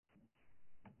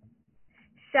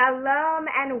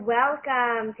Shalom and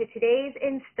welcome to today's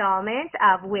installment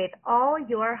of With All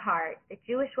Your Heart, the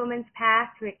Jewish woman's path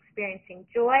to experiencing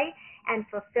joy and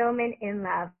fulfillment in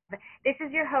love. This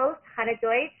is your host, Hannah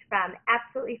Deutsch from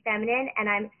Absolutely Feminine, and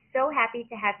I'm so happy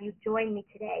to have you join me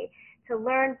today to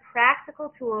learn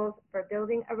practical tools for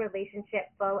building a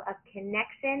relationship full of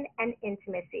connection and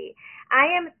intimacy. I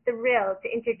am thrilled to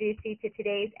introduce you to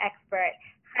today's expert.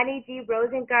 Chani G.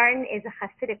 Rosengarten is a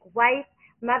Hasidic wife,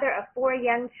 mother of 4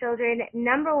 young children,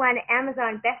 #1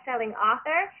 Amazon bestselling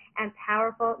author, and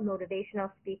powerful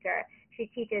motivational speaker. She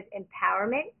teaches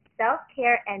empowerment,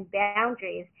 self-care, and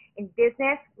boundaries in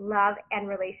business, love, and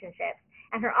relationships.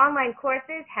 And her online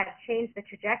courses have changed the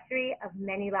trajectory of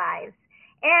many lives.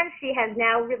 And she has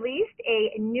now released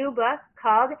a new book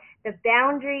called The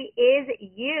Boundary Is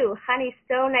You. Honey,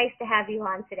 so nice to have you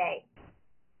on today.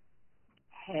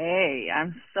 Hey,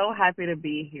 I'm so happy to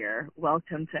be here.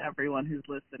 Welcome to everyone who's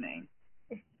listening.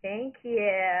 Thank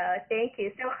you. Thank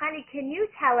you. So, honey, can you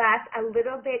tell us a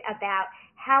little bit about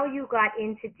how you got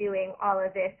into doing all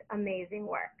of this amazing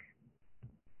work?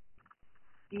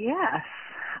 Yes.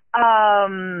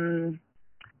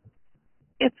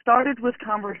 It started with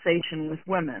conversation with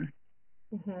women.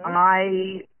 Mm-hmm.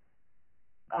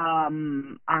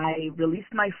 I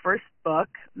released my first book,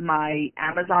 my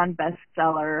Amazon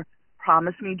bestseller,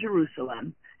 Promise Me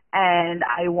Jerusalem, and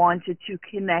I wanted to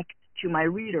connect to my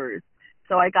readers.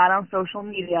 So I got on social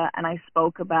media and I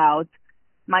spoke about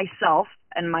myself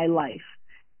and my life.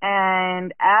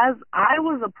 And as I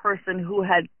was a person who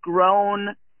had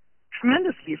grown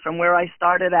tremendously from where I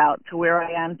started out to where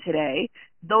I am today,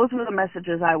 those were the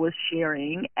messages I was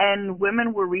sharing, and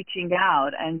women were reaching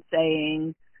out and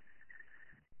saying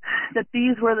that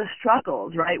these were the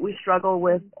struggles, right? We struggle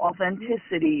with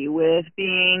authenticity, with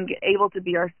being able to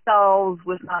be ourselves,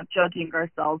 with not judging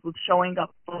ourselves, with showing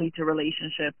up fully to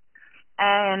relationships.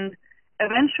 And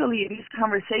eventually these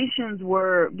conversations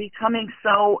were becoming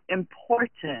so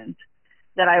important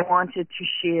that I wanted to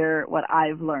share what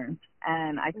I've learned.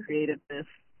 And I created this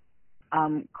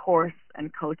course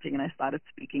and coaching, and I started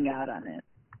speaking out on it.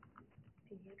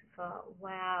 Beautiful.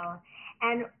 Wow.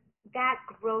 And that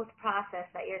growth process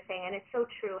that you're saying, and it's so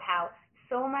true how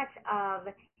so much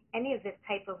of any of this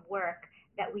type of work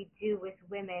that we do with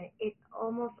women, it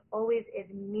almost always is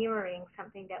mirroring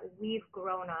something that we've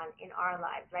grown on in our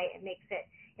lives, right? It makes it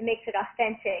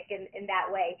authentic in that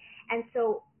way. And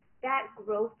so that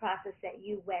growth process that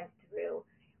you went through,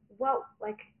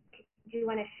 do you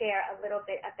want to share a little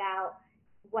bit about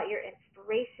what your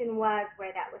inspiration was,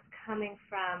 where that was coming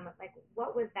from? Like,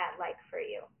 what was that like for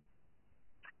you?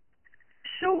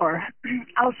 Sure.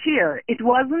 I'll share. It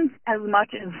wasn't as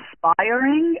much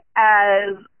inspiring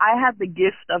as I had the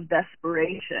gift of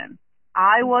desperation.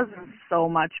 I was in so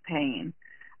much pain.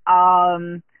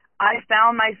 I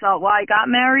found myself, I got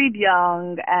married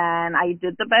young and I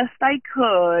did the best I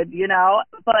could,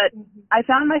 but I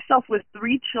found myself with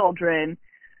 3 children,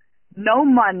 no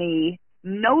money,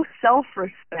 no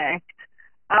self-respect,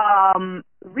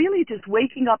 really just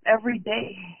waking up every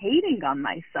day hating on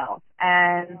myself.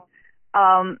 And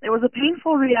it was a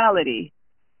painful reality.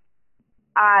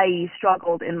 I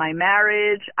struggled in my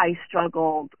marriage. I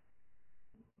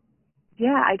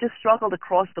just struggled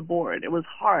across the board. It was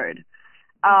hard.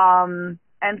 And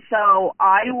so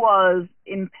I was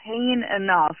in pain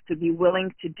enough to be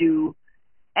willing to do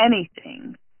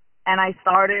anything. And I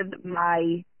started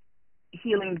my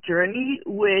healing journey,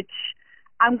 which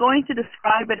I'm going to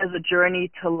describe it as a journey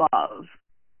to love,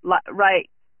 right?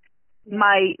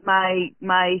 My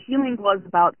healing was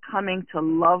about coming to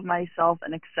love myself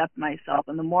and accept myself.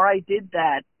 And the more I did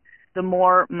that, the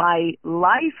more my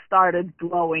life started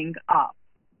glowing up.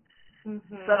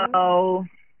 So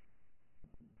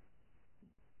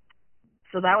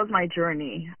that was my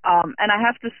journey. And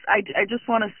I just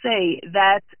want to say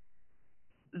that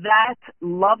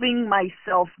loving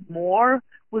myself more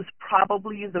was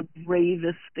probably the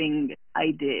bravest thing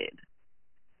I did.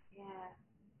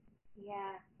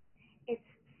 Yeah. It's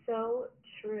so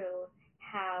true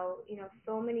how,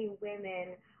 so many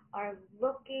women are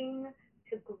looking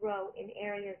to grow in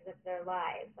areas of their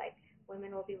lives. Like,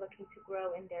 women will be looking to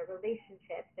grow in their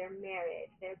relationships, their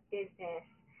marriage, their business,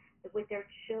 with their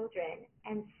children.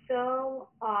 And so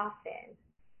often,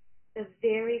 the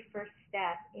very first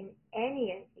step in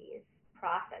any of these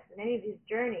processes, in any of these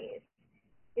journeys,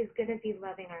 is going to be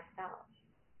loving ourselves.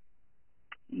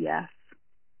 Yes.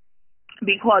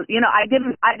 Because, I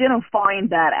didn't find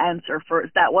that answer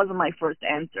first. That wasn't my first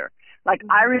answer. Like,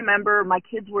 I remember my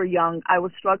kids were young. I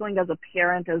was struggling as a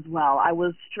parent as well. I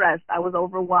was stressed. I was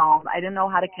overwhelmed. I didn't know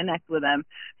how to connect with them.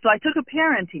 So I took a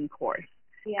parenting course.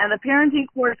 Yeah. And the parenting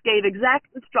course gave exact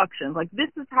instructions, like this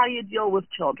is how you deal with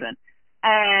children.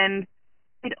 And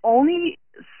it only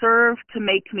served to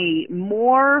make me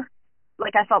more,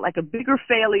 like I felt like a bigger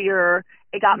failure.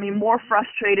 It got me more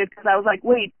frustrated because I was like,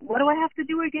 wait, what do I have to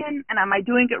do again? And am I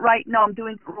doing it right? No, I'm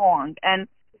doing it wrong. And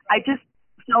I just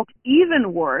felt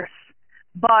even worse.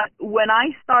 But when I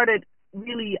started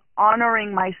really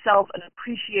honoring myself and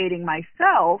appreciating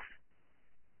myself,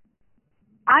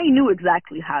 I knew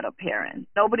exactly how to parent.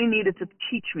 Nobody needed to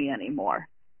teach me anymore.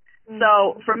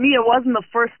 So for me, it wasn't the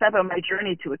first step of my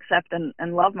journey to accept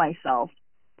and love myself.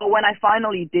 But when I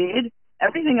finally did,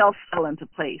 everything else fell into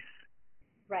place.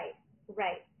 Right,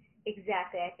 right.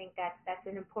 Exactly. I think that's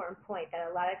an important point, that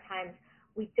a lot of times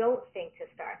we don't think to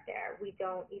start there. We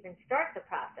don't even start the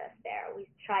process there. We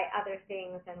try other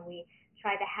things, and we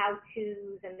try the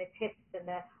how-tos and the tips and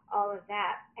the all of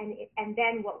that. And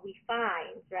then what we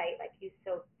find, right, like you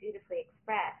so beautifully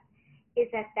expressed, is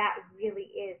that that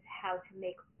really is how to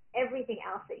make everything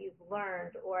else that you've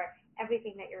learned, or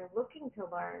everything that you're looking to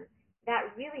learn, that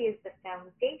really is the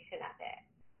foundation of it,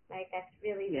 right? That's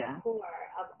really the Yeah. core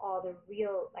of all the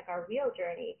real, like our real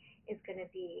journey is going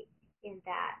to be in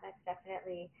that. That's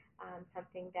definitely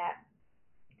something that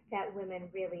women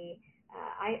really,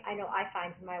 I know I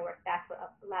find in my work, that's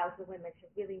what allows the women to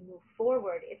really move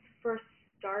forward. It's first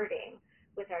starting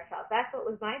with ourselves. That's what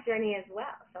was my journey as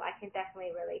well. So I can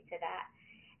definitely relate to that.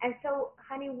 And so,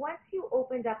 honey, once you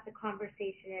opened up the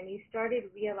conversation and you started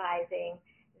realizing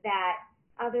that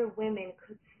other women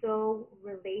could so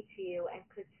relate to you and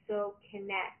could so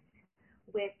connect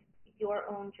with your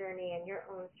own journey and your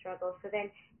own struggle. So then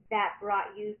that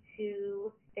brought you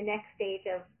to the next stage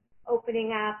of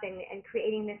opening up and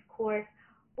creating this course.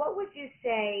 What would you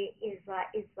say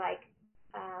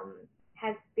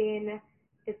has been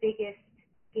the biggest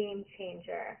game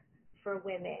changer for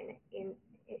women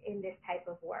in this type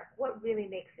of work? What really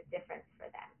makes a difference for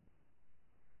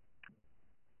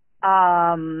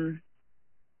Um,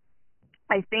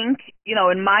 I think,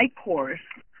 in my course,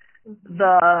 them?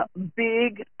 the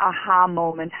big aha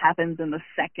moment happens in the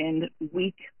second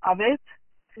week of it,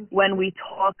 when we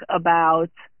talk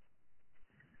about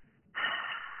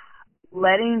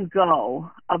letting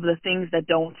go of the things that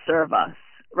don't serve us,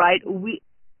 right?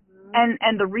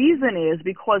 And the reason is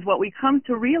because what we come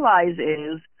to realize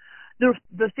is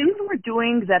the things we're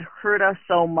doing that hurt us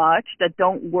so much, that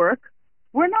don't work,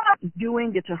 we're not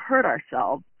doing it to hurt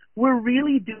ourselves. We're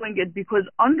really doing it because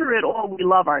under it all, we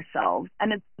love ourselves.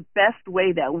 And it's the best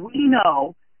way that we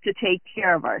know to take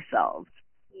care of ourselves.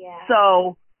 Yeah.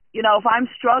 So, if I'm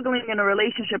struggling in a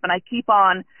relationship and I keep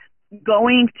on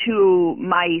going to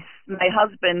my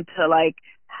husband to like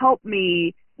help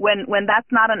me when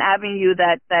that's not an avenue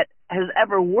that has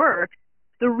ever worked,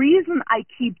 the reason I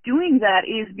keep doing that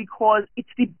is because it's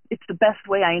the best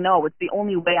way I know. It's the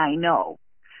only way I know.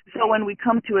 So when we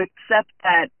come to accept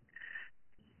that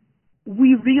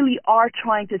we really are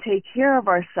trying to take care of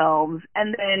ourselves,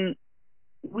 and then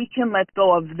we can let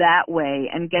go of that way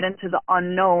and get into the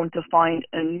unknown to find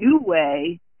a new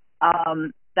way,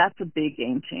 that's a big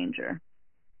game changer.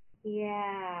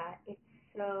 Yeah, it's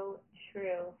so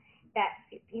true. That,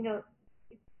 you know,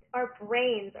 our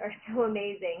brains are so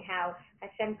amazing how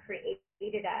Hashem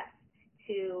created us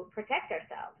to protect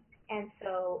ourselves. And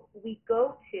so we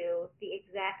go to the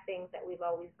exact things that we've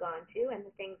always gone to, and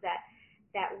the things that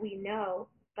we know,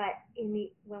 but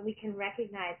when we can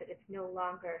recognize that it's no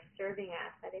longer serving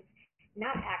us, that it's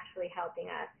not actually helping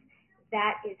us,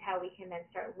 that is how we can then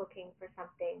start looking for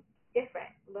something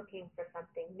different, looking for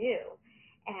something new.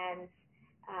 And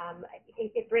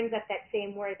it brings up that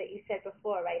same word that you said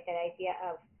before, right? That idea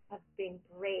of being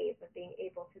brave, of being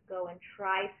able to go and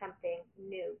try something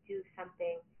new, do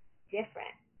something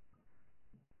different,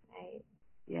 right?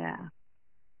 Yeah.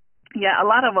 Yeah, a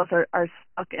lot of us are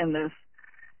stuck in this.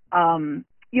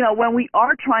 When we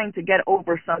are trying to get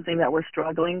over something that we're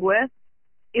struggling with,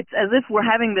 it's as if we're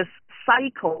having this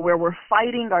cycle where we're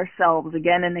fighting ourselves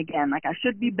again and again. Like, I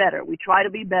should be better. We try to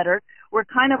be better. We're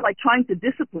kind of like trying to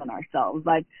discipline ourselves.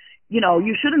 Like,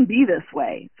 you shouldn't be this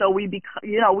way. So we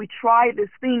try this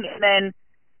thing, and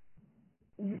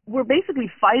then we're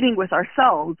basically fighting with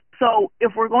ourselves. So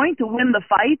if we're going to win the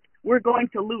fight, we're going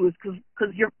to lose because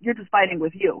you're just fighting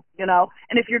with you.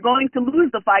 And if you're going to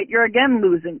lose the fight, you're again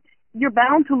losing. You're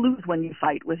bound to lose when you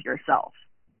fight with yourself.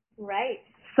 Right.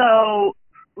 So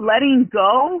letting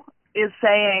go is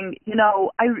saying,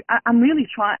 I'm really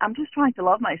trying. I'm just trying to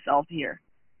love myself here.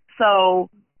 So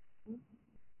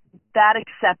that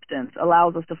acceptance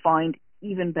allows us to find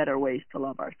even better ways to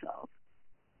love ourselves.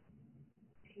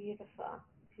 Beautiful,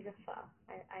 beautiful.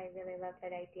 I really love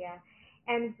that idea.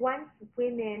 And once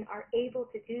women are able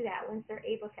to do that, once they're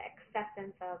able to accept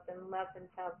themselves and love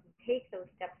themselves and take those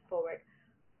steps forward,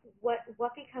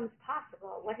 what becomes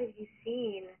possible? What have you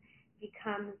seen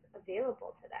becomes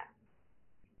available to them?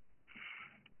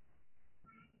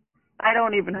 I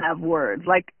don't even have words.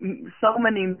 Like, so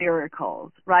many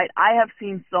miracles, right? I have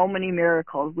seen so many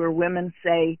miracles where women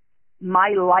say,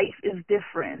 my life is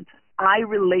different. I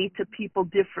relate to people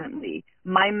differently.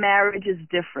 My marriage is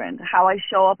different. How I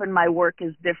show up in my work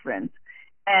is different.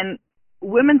 And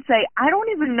women say, I don't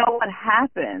even know what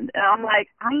happened. And I'm like,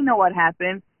 I know what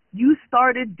happened. You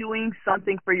started doing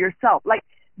something for yourself. Like,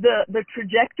 the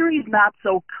trajectory is not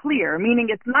so clear, meaning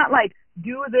it's not like,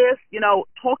 do this,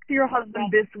 talk to your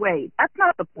husband this way. That's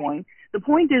not the point. The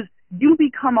point is you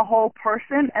become a whole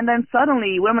person, and then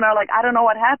suddenly women are like, I don't know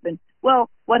what happened. Well,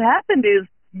 what happened is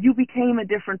you became a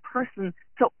different person,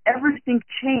 so everything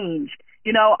changed.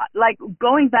 Like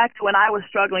going back to when I was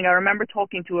struggling, I remember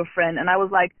talking to a friend, and I was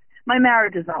like, my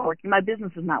marriage is not working, my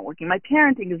business is not working, my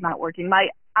parenting is not working,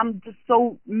 I'm just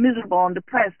so miserable and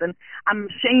depressed, and I'm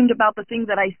ashamed about the things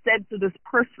that I said to this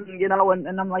person,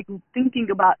 and I'm like thinking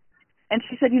about. And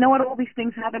she said, you know what all these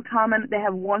things have in common? They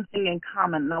have one thing in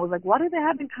common. And I was like, what do they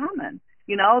have in common?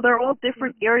 They're all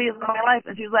different areas of my life.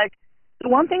 And she's like, the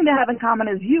one thing they have in common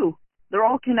is you. They're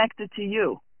all connected to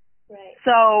you. Right.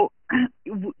 So,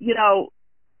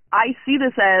 I see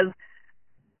this as,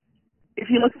 if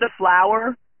you look at the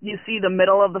flower, you see the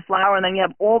middle of the flower, and then you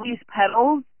have all these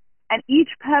petals, and each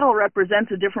petal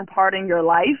represents a different part in your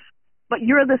life, but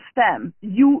you're the stem.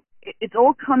 It's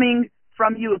all coming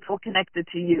from you. It's all connected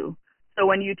to you. So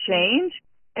when you change,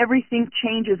 everything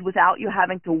changes without you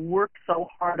having to work so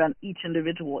hard on each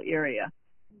individual area.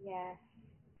 Yes.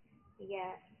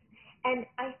 Yes. And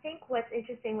I think what's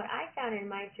interesting, what I found in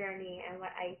my journey and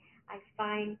what I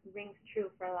find rings true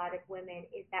for a lot of women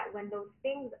is that when those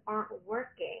things aren't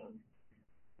working,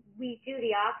 we do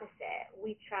the opposite.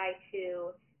 We try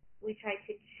to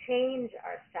change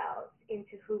ourselves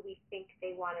into who we think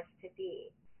they want us to be.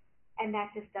 And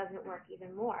that just doesn't work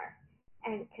even more.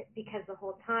 And because the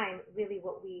whole time, really,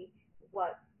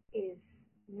 what is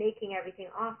making everything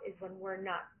off is when we're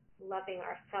not loving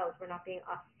ourselves, we're not being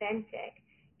authentic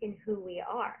in who we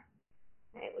are.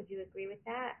 Right? Would you agree with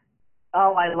that?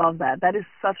 Oh, I love that. That is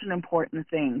such an important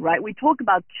thing, right? We talk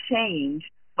about change,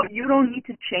 but you don't need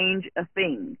to change a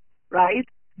thing, right?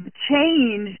 The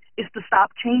change is to stop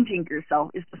changing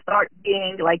yourself, is to start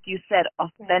being, like you said,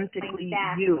 authentically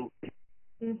you.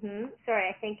 Sorry,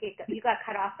 I think you got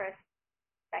cut off for a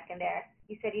second there.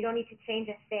 You said you don't need to change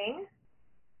a thing?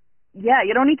 Yeah,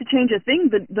 you don't need to change a thing.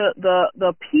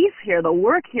 The piece here, the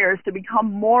work here is to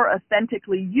become more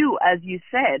authentically you, as you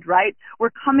said, right?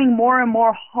 We're coming more and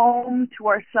more home to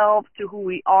ourselves, to who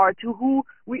we are, to who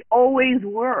we always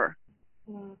were.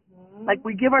 Like,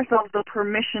 we give ourselves the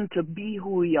permission to be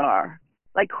who we are.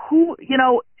 Like,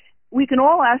 we can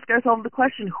all ask ourselves the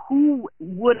question, who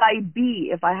would I be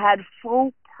if I had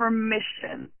full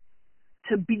permission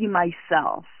to be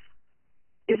myself?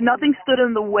 If nothing stood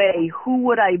in the way, who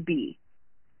would I be?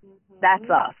 That's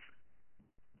us.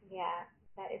 Yeah,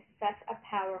 that is such a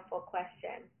powerful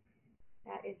question.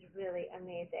 That is really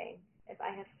amazing. If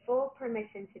I have full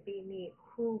permission to be me,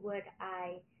 who would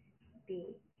I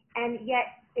be? And yet,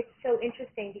 it's so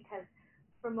interesting because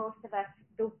for most of us,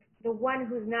 the one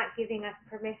who's not giving us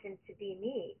permission to be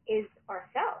me is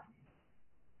ourselves.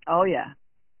 Oh, yeah.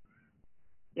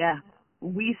 Yeah.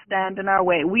 We stand in our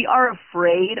way. We are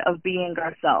afraid of being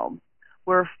ourselves.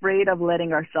 We're afraid of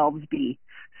letting ourselves be.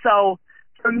 So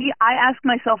for me, I ask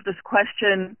myself this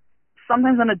question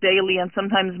sometimes on a daily and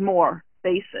sometimes more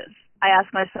basis. I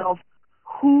ask myself,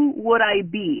 who would I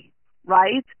be,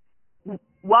 right?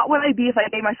 What would I be if I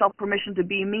gave myself permission to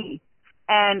be me?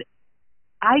 And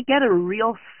I get a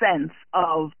real sense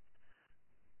of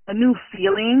a new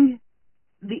feeling,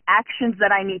 the actions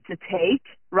that I need to take,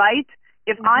 right?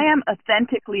 If I am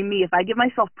authentically me, if I give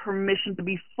myself permission to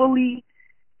be fully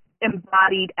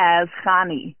embodied as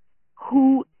Chani,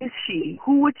 who is she?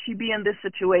 Who would she be in this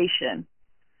situation?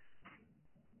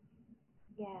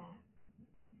 Yeah.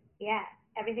 Yeah.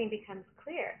 Everything becomes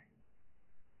clear.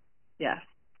 Yes.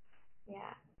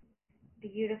 Yeah.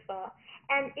 Beautiful.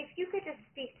 And if you could just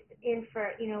speak in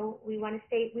for, we want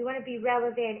to be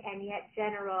relevant and yet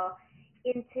general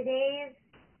in today's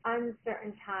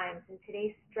uncertain times, in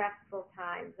today's stressful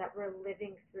times that we're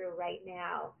living through right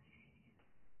now.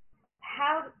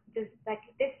 How does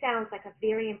this sounds like a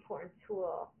very important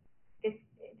tool. This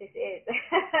is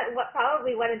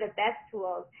probably one of the best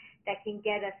tools that can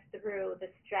get us through the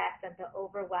stress and the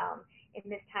overwhelm in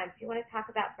this time. Do you want to talk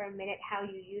about for a minute how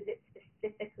you use it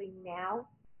specifically now?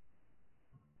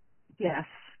 Yes,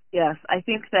 yes. I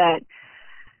think that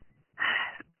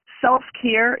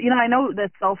self-care, I know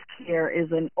that self-care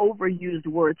is an overused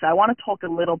word, so I want to talk a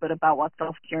little bit about what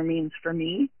self-care means for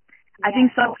me. I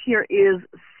think Yes. self-care is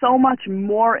so much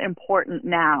more important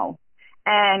now.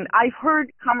 And I've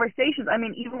heard conversations, I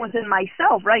mean, even within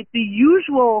myself, right? The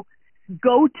usual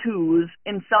go-tos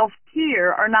in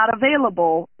self-care are not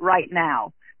available right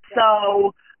now. Yes.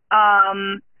 So,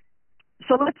 um,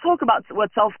 so let's talk about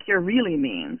what self-care really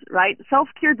means, right?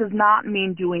 Self-care does not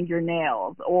mean doing your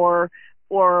nails or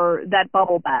that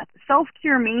bubble bath.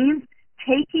 Self-care means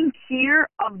taking care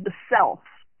of the self.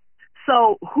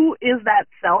 So who is that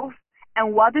self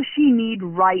and what does she need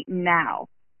right now?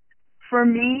 For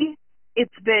me,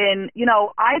 it's been,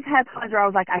 I've had times where I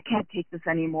was like, I can't take this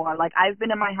anymore. Like I've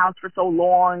been in my house for so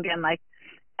long and I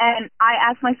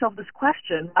ask myself this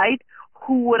question, right?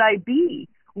 Who would I be?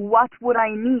 What would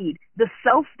I need? The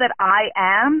self that I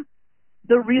am,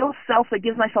 the real self that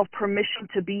gives myself permission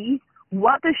to be,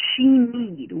 what does she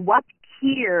need? What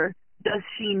care does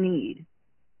she need?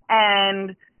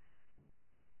 And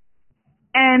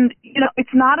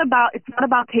it's not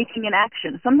about taking an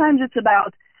action. Sometimes it's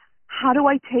about how do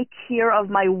I take care of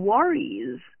my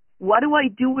worries? What do I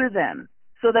do with them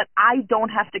so that I don't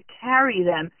have to carry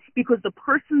them? Because the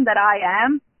person that I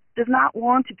am does not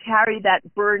want to carry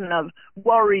that burden of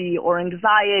worry or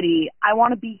anxiety. I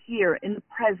want to be here in the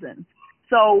present.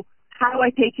 So how do I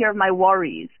take care of my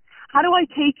worries? How do I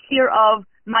take care of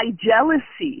my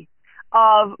jealousy,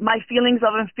 of my feelings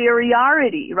of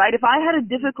inferiority, right? If I had a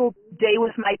difficult day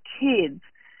with my kids,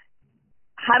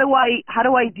 how do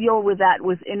I deal with that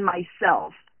within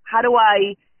myself? How do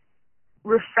I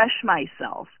refresh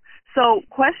myself? So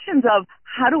questions of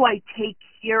how do I take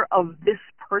care of this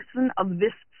person, of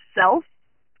this self?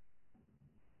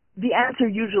 The answer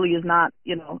usually is not,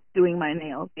 doing my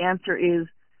nails. The answer is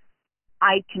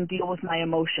I can deal with my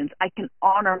emotions. I can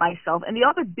honor myself. And the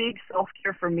other big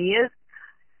self-care for me is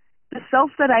the self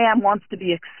that I am wants to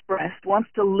be expressed, wants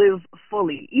to live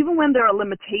fully. Even when there are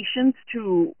limitations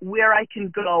to where I can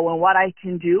go and what I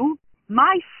can do,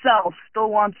 my self still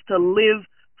wants to live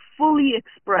fully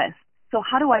expressed. So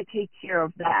how do I take care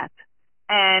of that?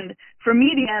 And for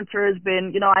me, the answer has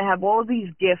been, I have all of these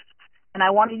gifts and I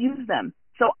want to use them.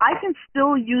 So I can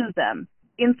still use them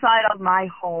inside of my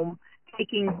home,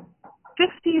 taking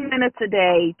 15 minutes a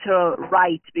day to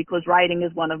write because writing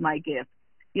is one of my gifts.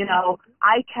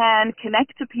 I can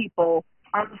connect to people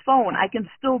on the phone. I can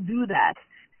still do that.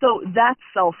 So that's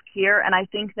self-care. And I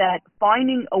think that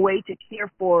finding a way to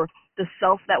care for the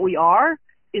self that we are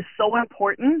is so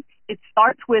important. It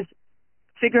starts with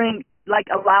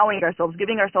allowing ourselves,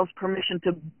 giving ourselves permission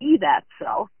to be that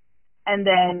self, and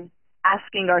then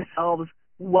asking ourselves,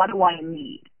 what do I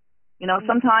need?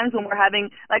 Sometimes when we're having,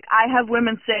 I have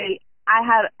women say, I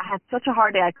had such a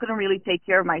hard day, I couldn't really take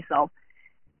care of myself.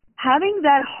 Having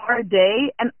that hard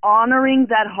day and honoring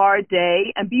that hard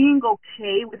day and being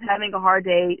okay with having a hard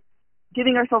day,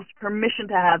 giving ourselves permission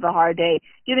to have a hard day,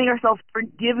 giving ourselves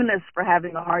forgiveness for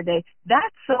having a hard day,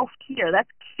 that's self-care. That's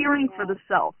caring for the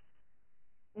self.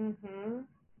 Mhm.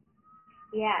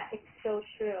 Yeah, it's so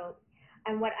true.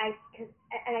 And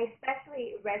and I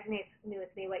especially resonates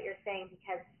with me what you're saying,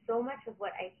 because so much of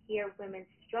what I hear women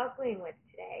struggling with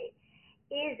today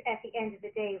is at the end of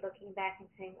the day looking back and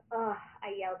saying, oh, I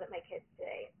yelled at my kids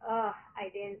today. Oh, I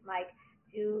didn't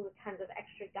do tons of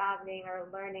extra davening or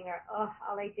learning, or oh,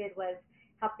 all I did was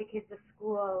help the kids with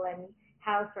school and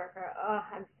housework, or oh,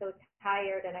 I'm so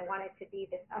tired and I wanted to be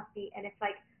this upbeat. And it's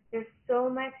like there's so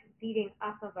much beating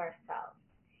up of ourselves.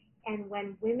 And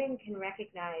when women can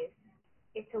recognize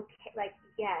it's okay,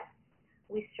 yes,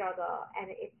 we struggle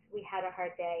and we had a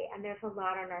hard day and there's a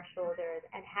lot on our shoulders,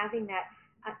 and having that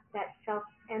self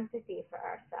empathy for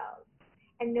ourselves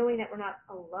and knowing that we're not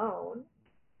alone,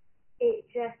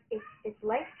 it's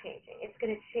life changing. It's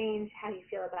going to change how you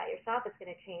feel about yourself. It's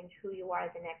going to change who you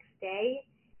are the next day,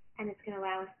 and it's going to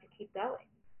allow us to keep going.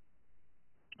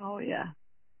 Oh yeah.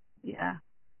 Yeah.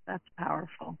 That's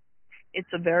powerful.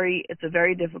 It's a very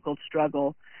difficult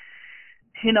struggle,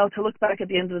 to look back at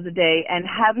the end of the day and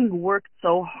having worked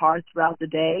so hard throughout the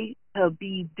day to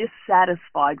be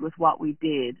dissatisfied with what we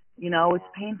did. It's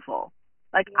painful.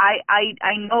 Like Yeah.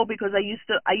 I know, because I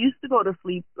used to go to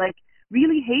sleep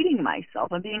really hating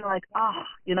myself and being like,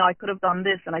 I could have done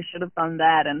this and I should have done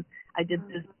that and I did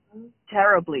this Mm-hmm.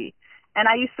 terribly. And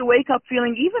I used to wake up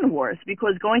feeling even worse,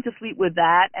 because going to sleep with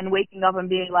that and waking up and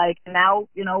being like, now,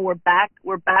 we're back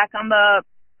on the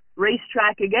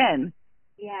racetrack again.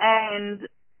 Yeah. And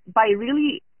by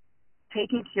really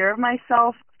taking care of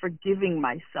myself, forgiving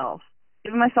myself,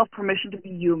 giving myself permission to be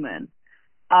human,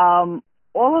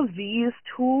 all of these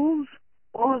tools,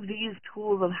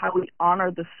 of how we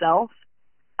honor the self,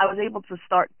 I was able to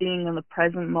start being in the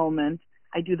present moment.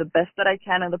 I do the best that I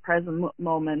can in the present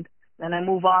moment. Then I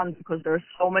move on because there are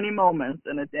so many moments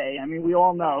in a day. I mean, we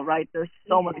all know, right? There's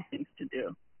so many things to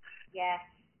do. Yes,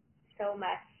 so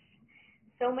much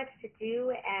to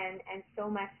do, and so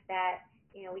much that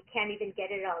we can't even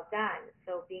get it all done.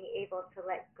 So being able to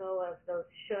let go of those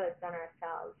shoulds on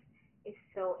ourselves is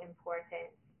so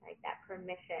important. Like that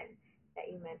permission that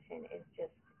you mentioned is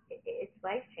just it's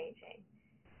life changing.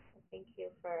 Thank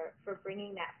you for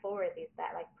bringing that forward,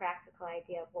 that like practical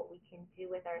idea of what we can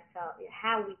do with ourselves,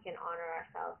 how we can honor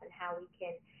ourselves, and how we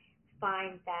can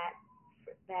find that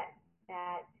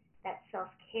that self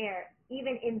care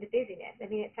even in the busyness. I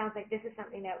mean, it sounds like this is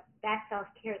something that self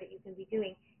care that you can be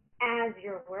doing as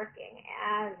you're working,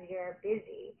 as you're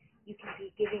busy. You can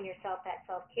be giving yourself that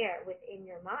self care within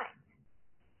your mind.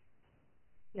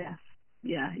 Yes.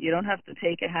 Yeah, you don't have to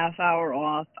take a half hour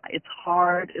off. It's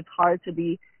hard. It's hard to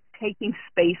be taking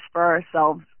space for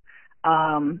ourselves.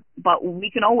 But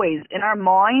we can always, in our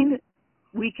mind,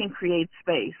 we can create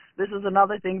space. This is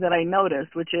another thing that I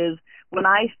noticed, which is when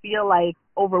I feel like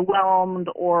overwhelmed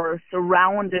or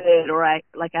surrounded or I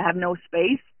have no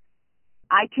space,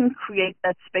 I can create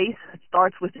that space. It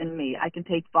starts within me. I can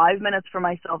take 5 minutes for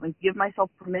myself and give myself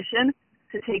permission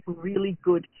to take really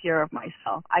good care of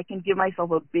myself. I can give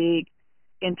myself a big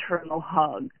internal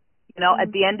hug.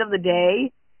 At the end of the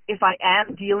day, if I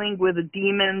am dealing with the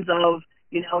demons of,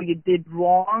 you did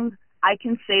wrong, I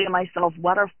can say to myself,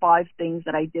 what are 5 things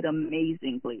that I did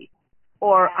amazingly?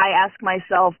 Or I ask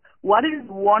myself, what is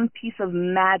one piece of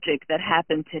magic that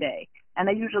happened today? And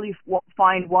I usually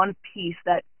find one piece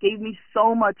that gave me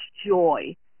so much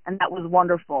joy, and that was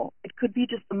wonderful. It could be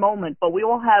just a moment, but we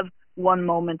all have one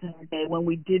moment in our day when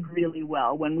we did really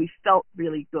well, when we felt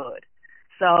really good.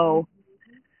 So,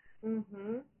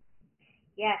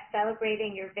 Yes,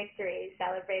 celebrating your victories,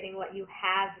 celebrating what you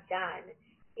have done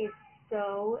is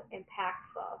so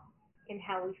impactful in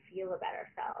how we feel about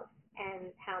ourselves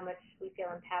and how much we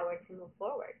feel empowered to move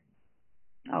forward.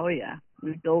 Oh yeah,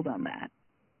 we build on that.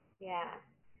 Yeah,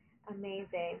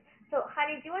 amazing. So,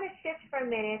 honey, do you want to shift for a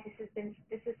minute?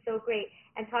 This is so great,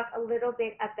 and talk a little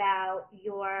bit about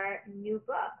your new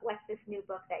book. What's this new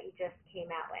book that you just came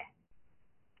out with?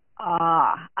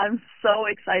 I'm so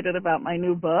excited about my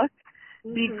new book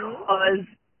because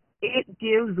it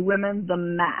gives women the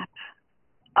map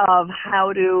of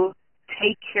how to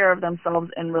take care of themselves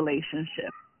in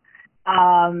relationships.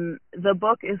 The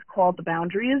book is called The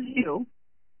Boundary Is You,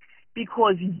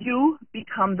 because you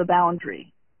become the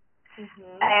boundary.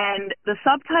 And the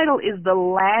subtitle is The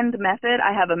Land Method.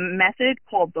 I have a method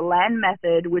called The Land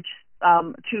Method, which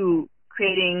to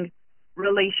creating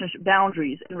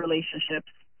boundaries in relationships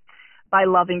by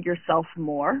loving yourself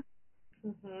more.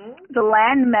 The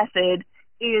Land Method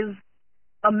is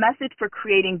a method for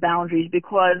creating boundaries,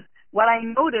 because what I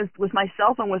noticed with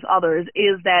myself and with others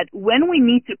is that when we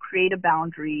need to create a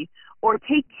boundary or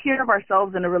take care of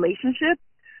ourselves in a relationship,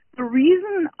 the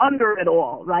reason under it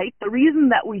all, right, the reason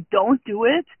that we don't do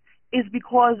it is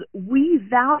because we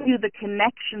value the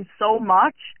connection so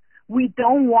much, we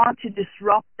don't want to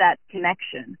disrupt that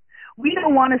connection. We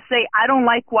don't want to say, I don't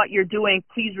like what you're doing,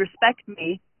 please respect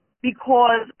me,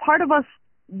 because part of us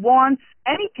wants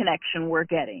any connection we're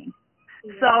getting.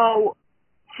 Yeah. So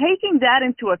taking that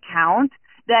into account,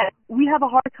 that we have a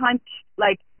hard time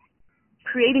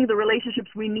creating the relationships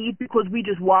we need because we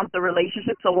just want the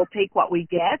relationship, so we'll take what we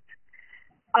get.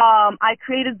 I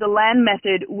created the Land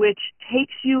Method, which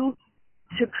takes you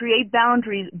to create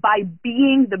boundaries by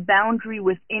being the boundary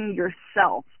within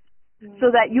yourself,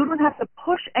 so that you don't have to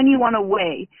push anyone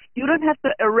away. You don't have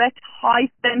to erect high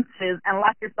fences and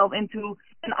lock yourself into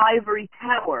an ivory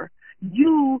tower.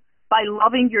 You, by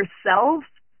loving yourself,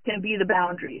 can be the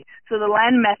boundary. So the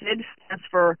Land Method stands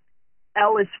for,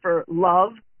 L is for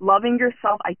love, loving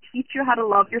yourself. I teach you how to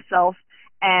love yourself,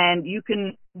 and you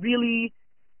can really,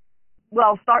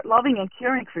 start loving and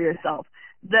caring for yourself.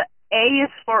 The A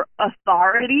is for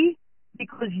authority,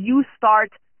 because you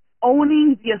start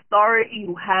owning the authority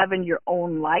you have in your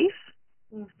own life,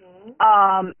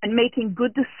 and making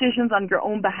good decisions on your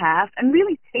own behalf, and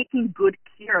really taking good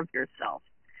care of yourself.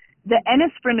 The N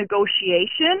is for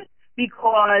negotiation,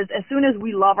 because as soon as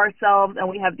we love ourselves and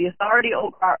we have the authority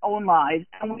over our own lives,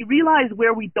 and we realize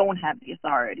where we don't have the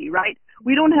authority, right?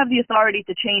 We don't have the authority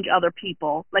to change other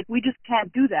people. We just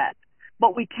can't do that.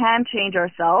 But we can change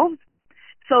ourselves.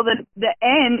 So the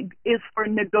N is for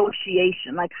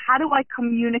negotiation. How do I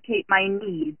communicate my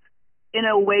needs in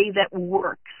a way that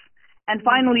works? And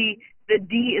finally, the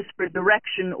D is for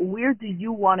direction. Where do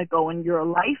you want to go in your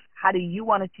life? how do you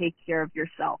want to take care of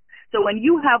yourself? So when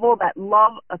you have all that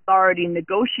love, authority,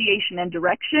 negotiation, and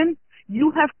direction,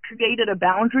 you have created a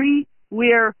boundary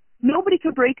where nobody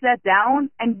can break that down,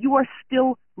 and you are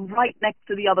still right next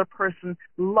to the other person,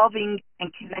 loving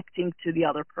and connecting to the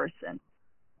other person.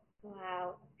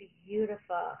 Wow,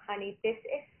 beautiful, honey. This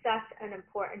is such an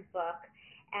important book,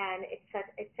 and it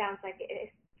sounds like it is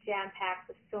jam packed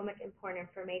with so much important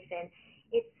information.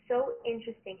 It's so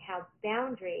interesting how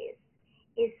boundaries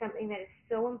is something that is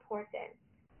so important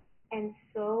and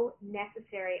so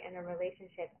necessary in a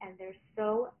relationship, and there's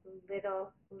so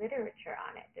little literature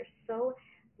on it. There's so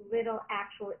little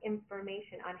actual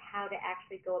information on how to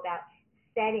actually go about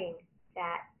setting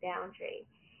that boundary.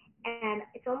 And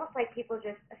it's almost like people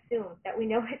just assume that we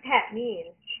know what that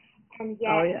means. And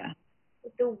Oh, yet, yeah.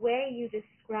 the way you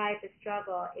describe the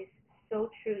struggle is so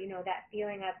true. You know, that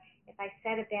feeling of if I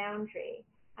set a boundary,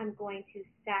 I'm going to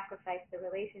sacrifice the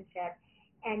relationship.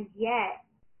 And yet,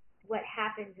 what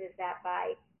happens is that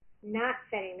by not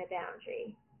setting the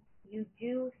boundary, you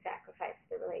do sacrifice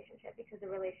the relationship because the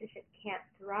relationship can't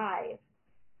thrive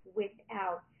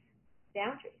without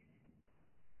boundaries.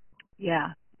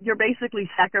 Yeah. You're basically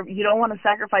you don't want to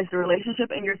sacrifice the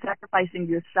relationship, and you're sacrificing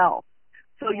yourself.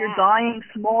 So you're Yeah. dying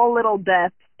small little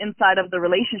deaths inside of the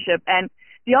relationship, and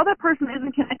the other person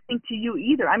isn't connecting to you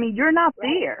either. I mean, you're not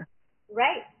Right. there.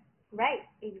 Right. Right.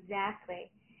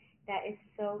 Exactly. That is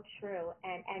so true.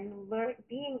 And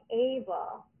being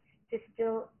able to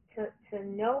still to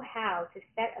know how to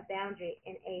set a boundary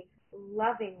in a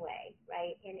loving way,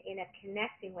 right? In a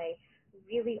connecting way,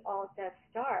 really all does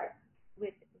start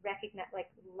with recognize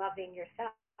like loving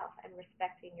yourself and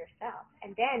respecting yourself.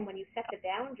 And then when you set the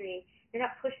boundary, you're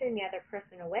not pushing the other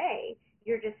person away.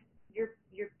 You're just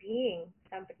you're being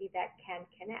somebody that can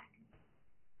connect.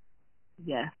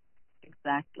 Yes,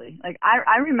 exactly. Like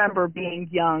I remember being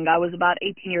young. I was about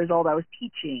 18 years old. I was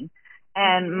teaching,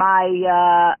 and Mhm.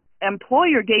 my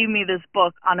employer gave me this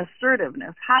book on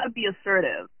assertiveness, how to be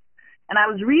assertive. And I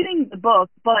was reading the book,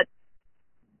 but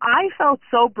I felt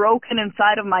so broken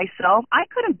inside of myself. I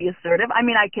couldn't be assertive. I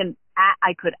mean, I could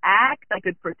act, I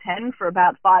could pretend for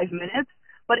about 5 minutes,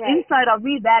 but Right. inside of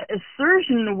me, that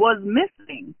assertion was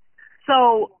missing.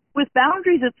 So with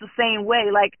boundaries, it's the same way.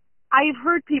 Like I've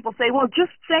heard people say, "Well,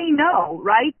 just say no,"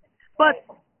 right? But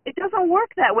Right. it doesn't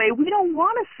work that way. We don't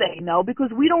want to say no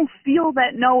because we don't feel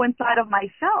that no inside of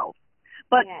myself.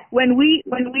 But Yes. when we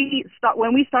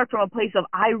start from a place of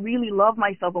I really love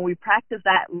myself and we practice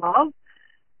that love,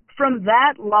 from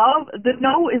that love, the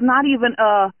no is not even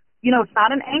it's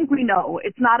not an angry no.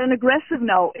 It's not an aggressive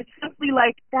no. It's simply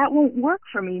like, that won't work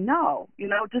for me. No,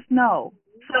 just no.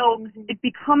 So Mhm. it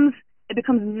becomes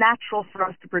natural for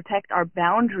us to protect our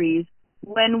boundaries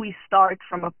when we start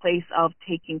from a place of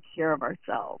taking care of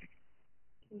ourselves.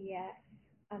 Yes.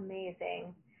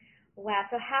 Amazing. Wow.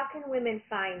 So how can women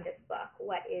find this book?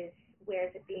 Where is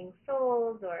it being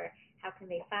sold, or how can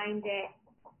they find it?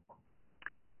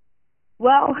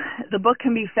 Well, the book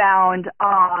can be found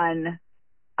on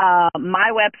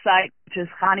my website, which is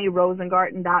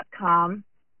HaniRosengarten.com.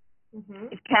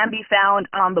 Mhm. It can be found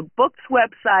on the book's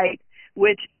website,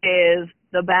 which is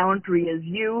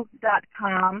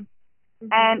theboundaryisyou.com,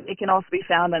 and Mhm. it can also be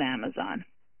found on Amazon.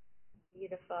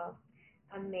 Beautiful.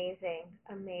 Amazing.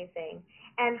 Amazing.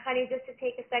 And honey, just to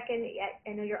take a second,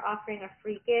 I know you're offering a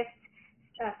free gift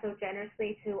so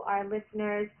generously to our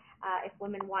listeners. If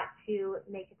women want to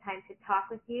make a time to talk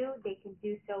with you, they can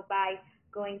do so by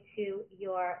going to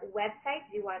your website.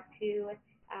 Do you want to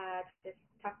just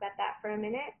talk about that for a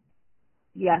minute?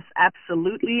 Yes,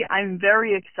 absolutely. I'm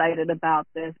very excited about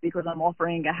this because I'm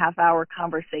offering a half-hour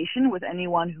conversation with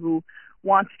anyone who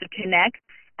wants to connect.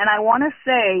 And I want to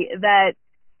say that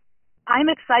I'm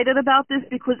excited about this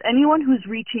because anyone who's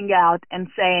reaching out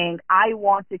and saying, I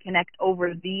want to connect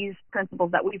over these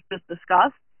principles that we've just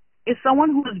discussed, is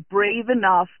someone who is brave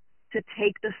enough to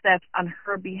take the steps on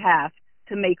her behalf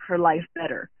to make her life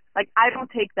better. Like, I don't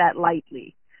take that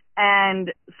lightly.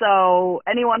 And so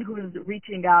anyone who's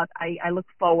reaching out, I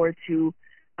look forward to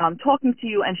talking to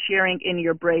you and sharing in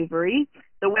your bravery.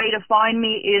 The way to find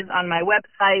me is on my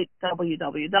website,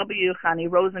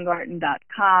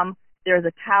 www.chanirosengarten.com. There's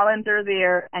a calendar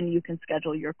there, and you can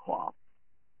schedule your call.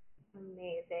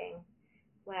 Amazing.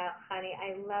 Wow, honey,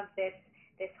 I love this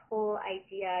whole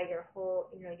idea, your whole,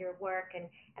 your work, and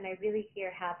I really hear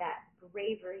how that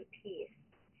bravery piece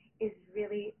is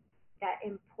really that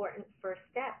important first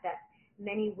step that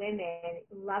many women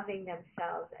loving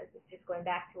themselves, as just going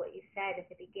back to what you said at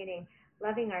the beginning,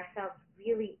 loving ourselves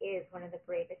really is one of the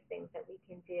bravest things that we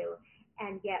can do.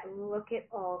 And yet look at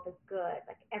all the good,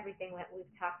 like everything that we've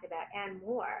talked about and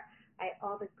more. right?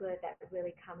 All the good that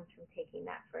really comes from taking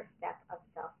that first step of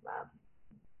self-love.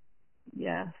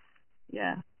 Yes.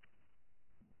 Yeah.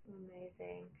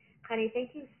 Amazing. Honey,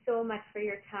 thank you so much for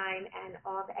your time and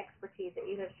all the expertise that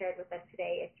you have shared with us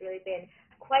today. It's really been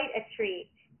quite a treat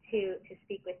to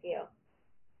speak with you.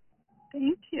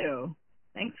 Thank you.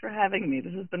 Thanks for having me.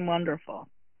 This has been wonderful.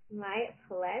 My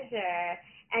pleasure.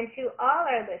 And to all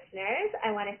our listeners,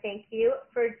 I want to thank you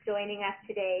for joining us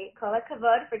today. Kola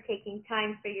Kavod for taking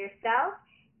time for yourself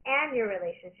and your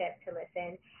relationship to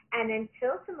listen. And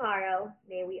until tomorrow,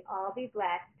 may we all be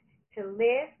blessed to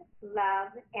live,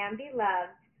 love, and be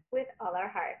loved with all our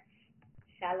hearts.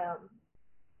 Shalom.